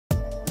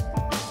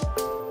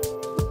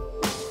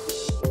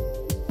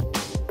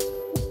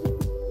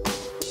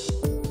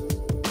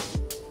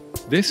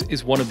This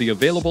is one of the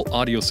available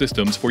audio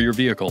systems for your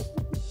vehicle.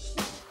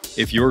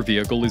 If your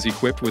vehicle is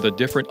equipped with a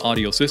different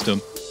audio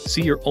system,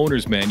 see your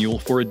owner's manual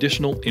for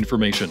additional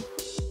information.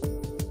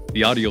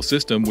 The audio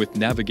system with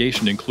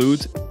navigation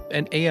includes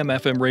an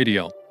AM/FM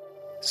radio,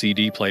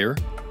 CD player,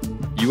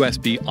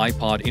 USB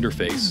iPod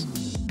interface,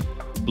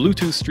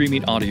 Bluetooth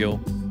streaming audio,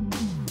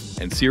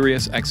 and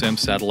SiriusXM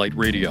Satellite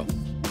Radio.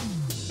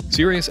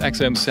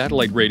 SiriusXM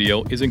Satellite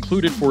Radio is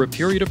included for a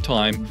period of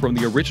time from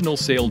the original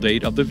sale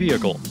date of the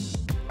vehicle.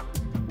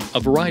 A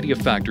variety of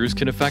factors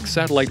can affect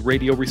satellite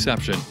radio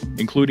reception,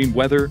 including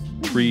weather,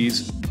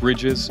 trees,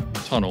 bridges,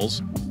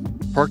 tunnels,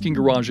 parking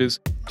garages,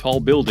 tall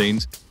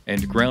buildings,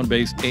 and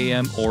ground-based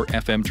AM or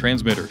FM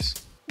transmitters.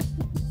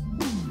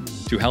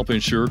 To help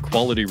ensure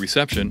quality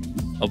reception,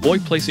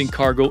 avoid placing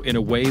cargo in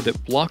a way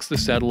that blocks the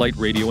satellite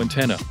radio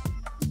antenna.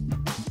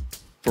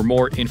 For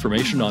more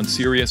information on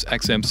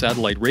SiriusXM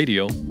Satellite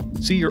Radio,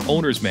 see your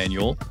owner's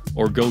manual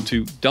or go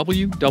to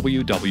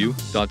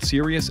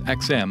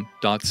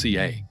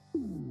www.siriusxm.ca.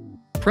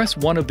 Press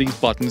one of these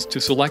buttons to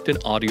select an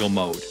audio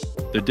mode.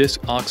 The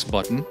DISC-AUX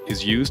button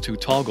is used to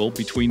toggle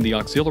between the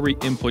auxiliary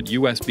input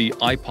USB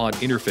iPod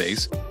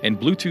interface and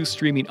Bluetooth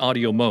streaming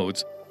audio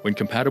modes when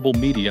compatible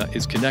media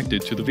is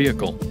connected to the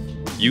vehicle.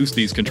 Use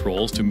these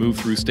controls to move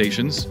through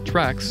stations,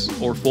 tracks,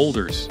 or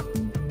folders.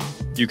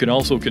 You can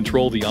also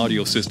control the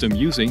audio system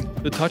using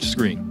the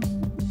touchscreen.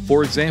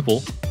 For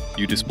example,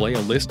 you display a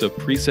list of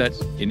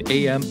presets in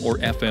AM or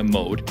FM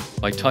mode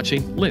by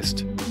touching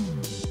List.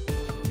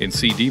 In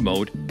CD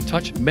mode,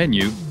 touch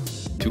Menu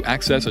to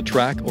access a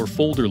track or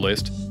folder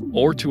list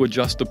or to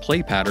adjust the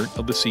play pattern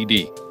of the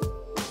CD.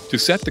 To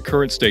set the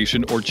current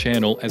station or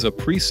channel as a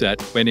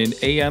preset when in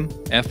AM,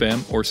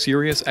 FM, or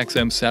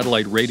SiriusXM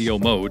Satellite Radio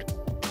mode,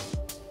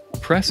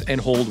 press and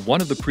hold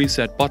one of the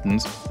preset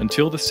buttons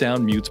until the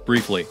sound mutes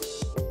briefly.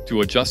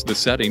 To adjust the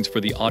settings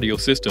for the audio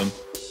system,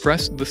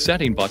 press the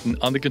Setting button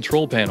on the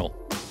control panel.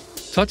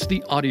 Touch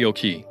the Audio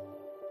key.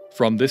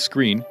 From this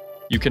screen,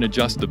 you can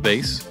adjust the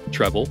bass,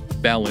 treble,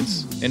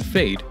 balance, and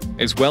fade,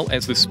 as well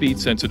as the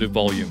speed-sensitive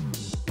volume.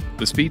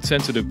 The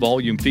speed-sensitive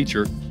volume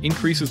feature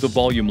increases the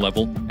volume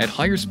level at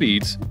higher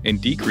speeds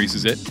and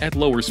decreases it at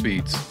lower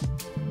speeds.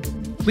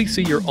 Please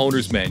see your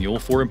owner's manual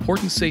for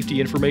important safety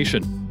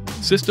information,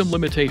 system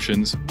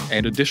limitations,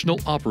 and additional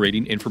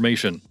operating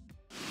information.